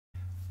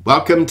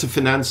Welcome to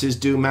Finances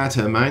Do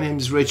Matter. My name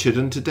is Richard,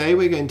 and today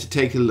we're going to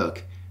take a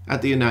look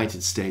at the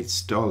United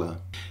States dollar.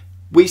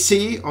 We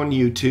see on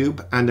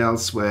YouTube and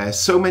elsewhere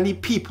so many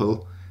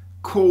people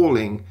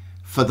calling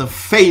for the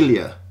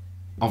failure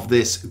of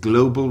this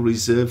global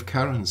reserve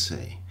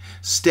currency,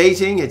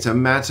 stating it's a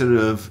matter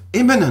of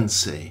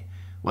imminency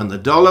when the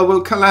dollar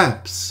will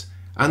collapse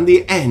and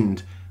the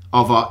end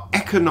of our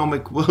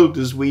economic world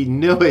as we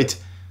know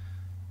it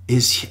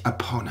is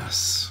upon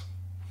us.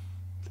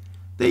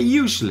 They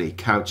usually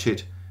couch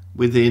it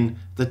within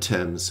the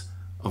terms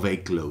of a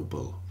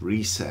global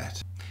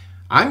reset.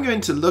 I'm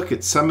going to look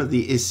at some of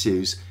the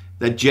issues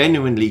that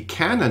genuinely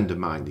can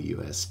undermine the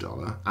US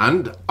dollar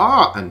and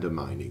are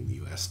undermining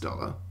the US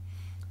dollar,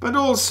 but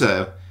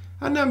also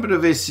a number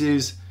of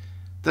issues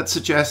that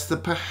suggest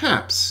that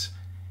perhaps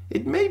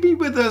it may be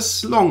with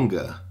us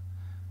longer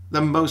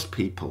than most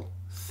people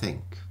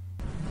think.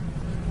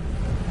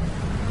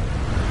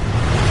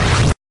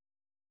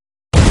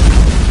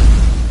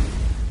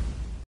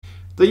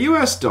 The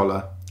US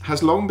dollar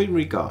has long been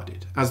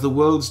regarded as the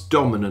world's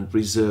dominant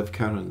reserve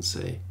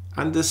currency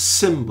and a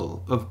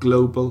symbol of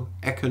global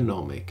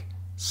economic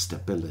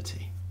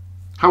stability.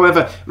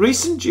 However,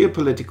 recent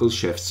geopolitical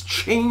shifts,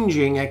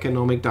 changing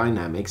economic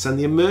dynamics, and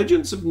the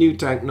emergence of new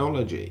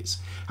technologies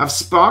have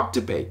sparked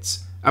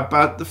debates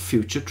about the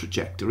future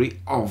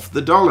trajectory of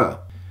the dollar.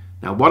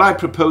 Now, what I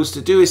propose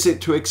to do is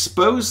to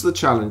expose the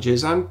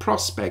challenges and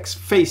prospects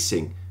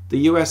facing the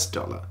US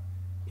dollar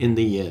in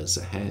the years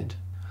ahead.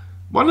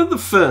 One of the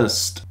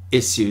first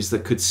issues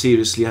that could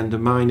seriously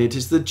undermine it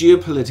is the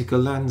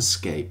geopolitical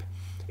landscape.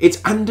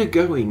 It's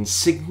undergoing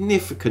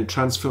significant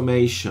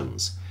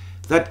transformations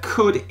that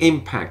could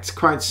impact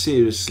quite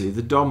seriously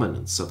the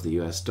dominance of the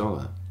US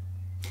dollar.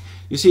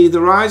 You see, the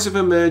rise of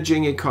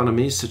emerging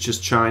economies such as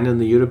China and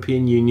the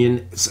European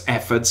Union's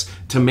efforts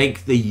to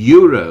make the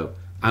euro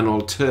an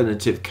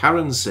alternative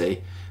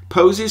currency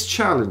poses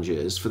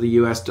challenges for the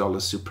US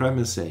dollar's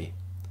supremacy.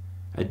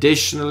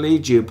 Additionally,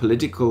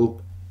 geopolitical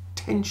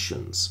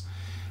tensions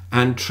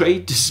and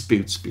trade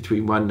disputes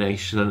between one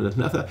nation and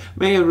another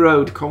may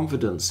erode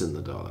confidence in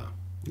the dollar,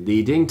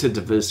 leading to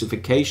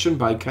diversification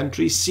by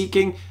countries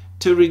seeking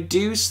to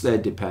reduce their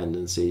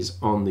dependencies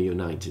on the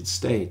United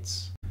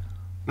States.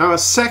 Now, a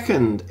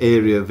second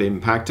area of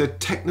impact are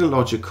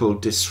technological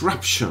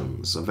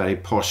disruptions, a very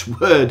posh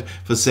word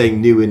for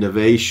saying new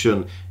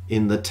innovation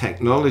in the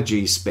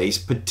technology space,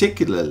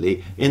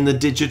 particularly in the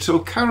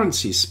digital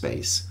currency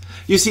space.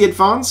 You see,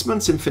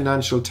 advancements in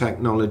financial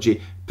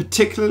technology,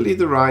 particularly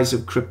the rise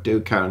of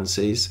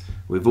cryptocurrencies.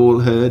 We've all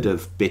heard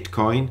of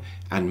Bitcoin,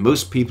 and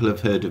most people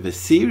have heard of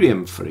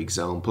Ethereum, for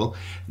example.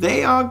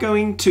 They are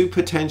going to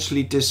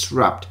potentially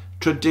disrupt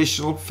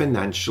traditional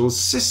financial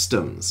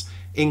systems,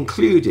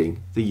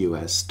 including the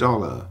US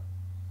dollar.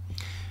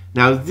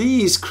 Now,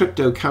 these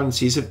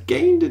cryptocurrencies have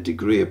gained a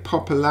degree of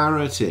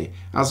popularity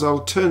as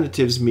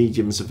alternatives,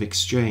 mediums of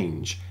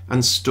exchange,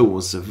 and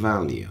stores of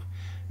value.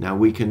 Now,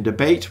 we can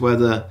debate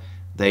whether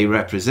they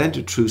represent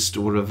a true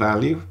store of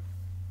value.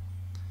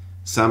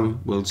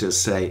 Some will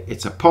just say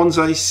it's a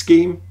Ponzi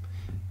scheme.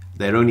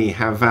 They only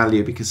have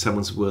value because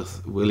someone's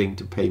willing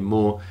to pay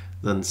more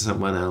than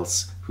someone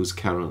else who's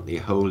currently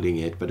holding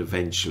it, but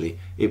eventually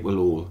it will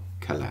all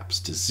collapse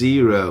to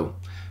zero.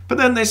 But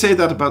then they say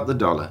that about the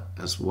dollar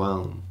as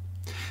well.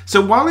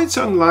 So while it's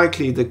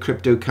unlikely that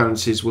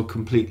cryptocurrencies will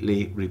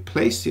completely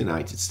replace the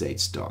United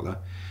States dollar,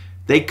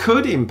 they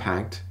could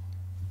impact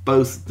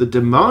both the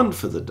demand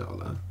for the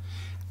dollar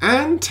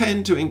and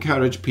tend to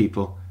encourage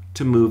people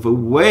to move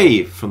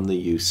away from the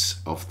use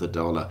of the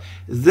dollar,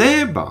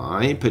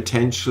 thereby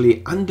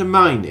potentially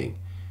undermining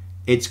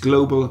its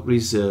global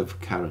reserve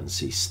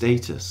currency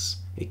status.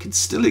 It can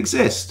still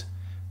exist,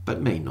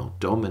 but may not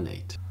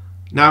dominate.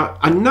 Now,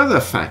 another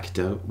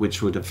factor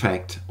which would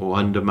affect or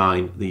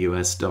undermine the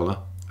US dollar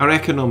are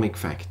economic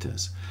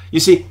factors. You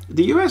see,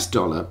 the US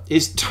dollar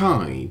is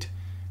tied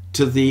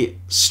to the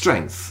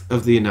strength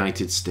of the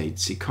United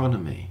States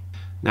economy.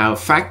 Now,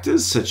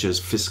 factors such as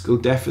fiscal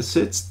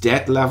deficits,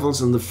 debt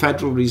levels, and the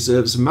Federal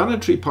Reserve's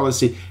monetary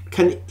policy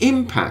can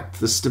impact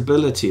the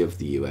stability of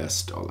the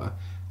US dollar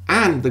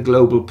and the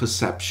global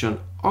perception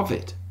of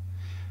it.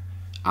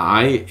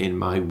 I, in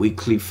my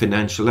weekly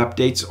financial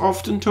updates,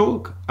 often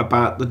talk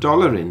about the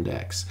dollar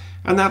index,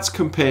 and that's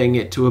comparing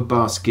it to a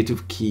basket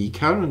of key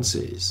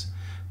currencies.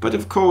 But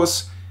of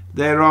course,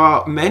 there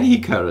are many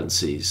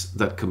currencies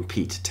that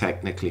compete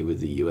technically with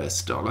the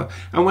US dollar,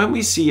 and when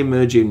we see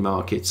emerging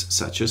markets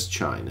such as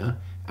China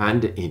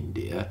and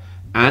India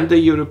and the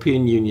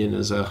European Union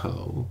as a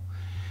whole,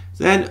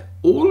 then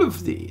all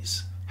of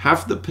these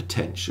have the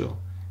potential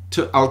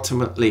to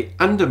ultimately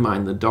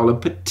undermine the dollar,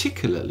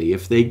 particularly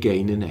if they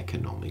gain in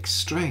economic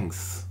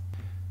strength.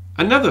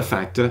 Another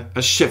factor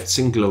are shifts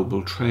in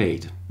global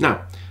trade.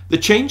 Now, the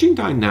changing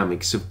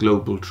dynamics of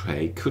global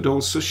trade could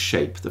also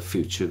shape the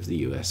future of the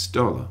US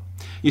dollar.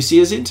 You see,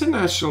 as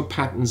international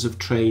patterns of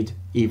trade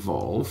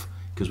evolve,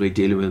 because we're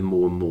dealing with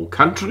more and more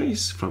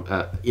countries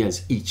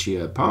as each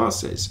year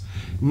passes,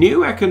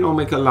 new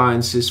economic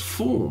alliances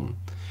form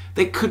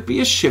There could be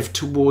a shift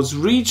towards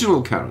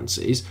regional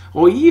currencies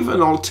or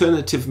even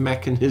alternative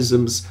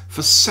mechanisms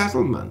for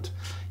settlement.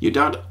 You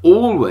don't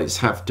always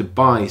have to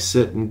buy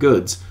certain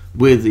goods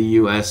with the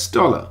US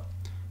dollar.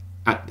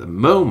 At the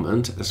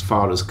moment, as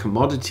far as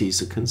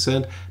commodities are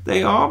concerned,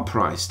 they are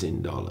priced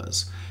in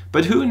dollars.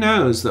 But who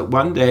knows that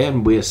one day,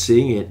 and we're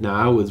seeing it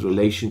now with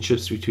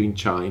relationships between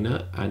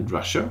China and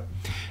Russia,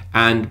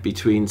 and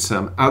between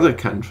some other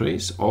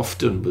countries,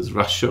 often with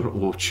Russia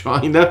or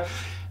China,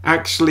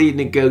 actually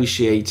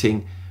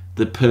negotiating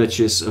the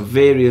purchase of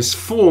various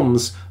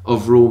forms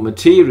of raw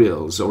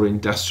materials or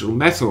industrial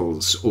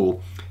metals or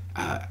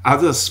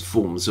other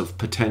forms of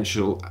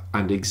potential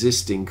and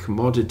existing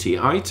commodity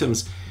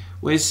items.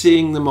 We're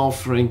seeing them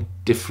offering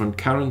different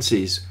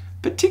currencies,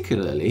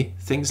 particularly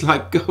things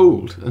like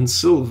gold and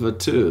silver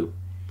too.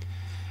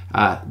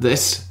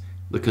 This,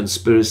 the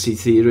conspiracy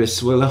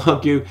theorists will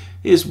argue,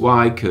 is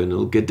why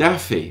Colonel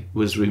Gaddafi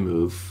was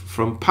removed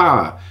from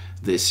power.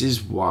 This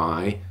is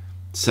why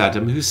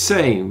Saddam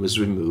Hussein was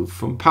removed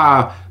from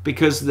power,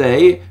 because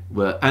they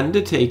were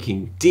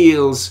undertaking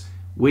deals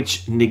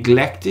which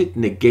neglected,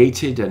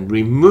 negated, and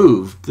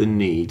removed the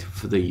need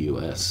for the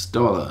US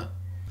dollar.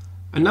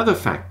 Another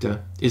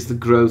factor is the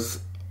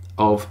growth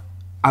of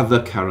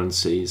other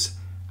currencies,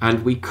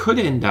 and we could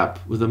end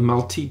up with a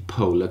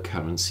multipolar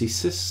currency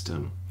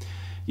system.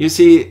 You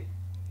see,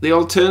 the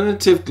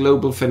alternative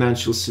global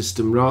financial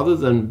system, rather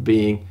than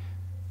being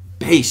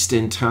based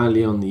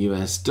entirely on the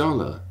US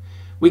dollar,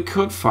 we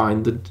could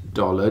find the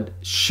dollar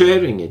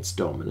sharing its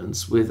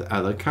dominance with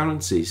other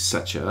currencies,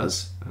 such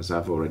as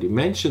I've already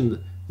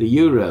mentioned, the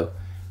euro,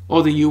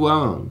 or the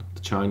yuan,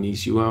 the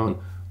Chinese yuan,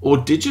 or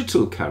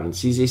digital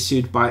currencies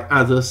issued by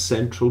other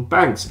central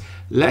banks.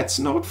 Let's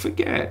not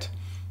forget,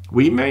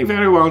 we may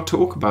very well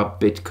talk about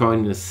Bitcoin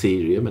and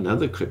Ethereum and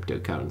other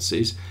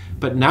cryptocurrencies,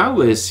 but now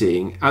we're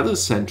seeing other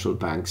central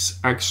banks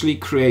actually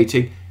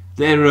creating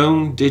their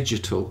own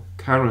digital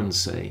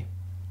currency.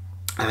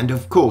 And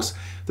of course,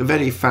 the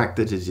very fact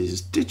that it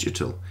is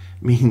digital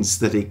means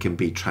that it can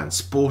be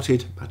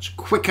transported much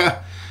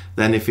quicker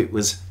than if it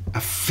was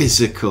a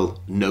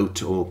physical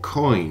note or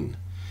coin.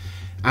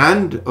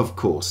 And of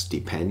course,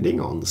 depending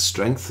on the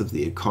strength of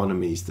the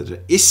economies that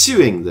are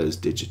issuing those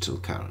digital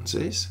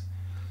currencies,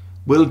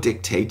 will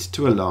dictate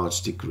to a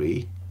large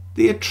degree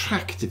the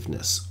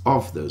attractiveness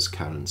of those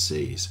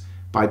currencies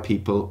by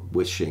people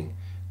wishing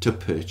to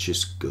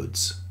purchase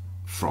goods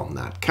from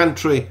that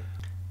country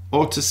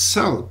or to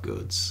sell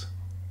goods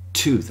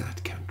to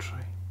that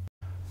country.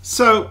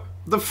 So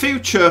the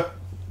future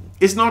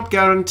is not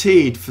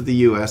guaranteed for the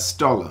US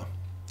dollar.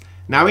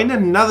 Now, in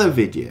another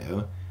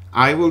video,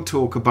 I will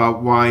talk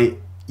about why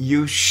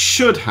you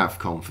should have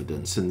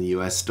confidence in the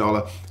US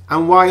dollar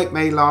and why it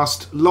may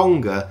last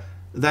longer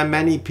than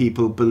many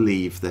people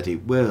believe that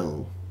it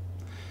will.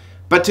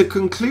 But to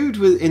conclude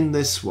in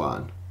this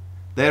one,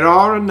 there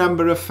are a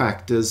number of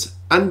factors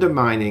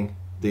undermining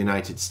the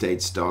United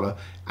States dollar,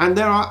 and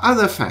there are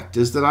other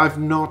factors that I've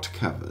not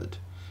covered,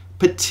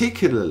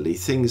 particularly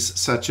things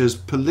such as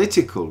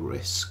political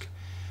risk,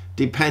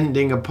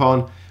 depending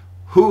upon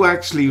who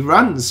actually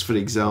runs, for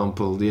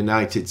example, the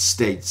United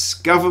States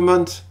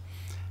government,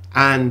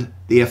 and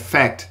the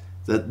effect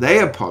that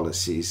their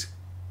policies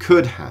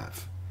could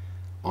have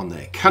on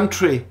their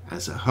country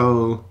as a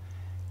whole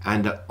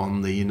and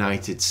on the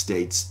United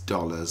States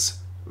dollar's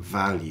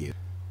value.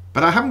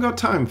 But I haven't got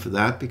time for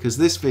that because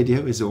this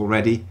video is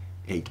already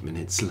 8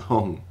 minutes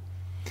long.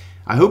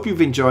 I hope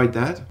you've enjoyed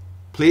that.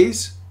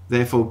 Please,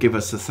 therefore, give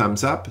us a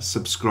thumbs up,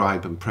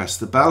 subscribe and press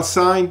the bell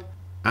sign.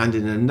 And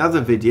in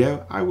another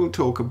video, I will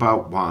talk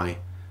about why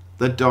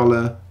the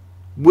dollar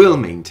will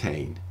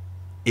maintain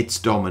its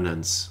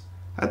dominance,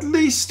 at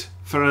least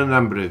for a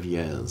number of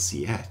years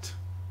yet.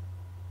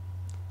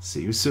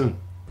 See you soon.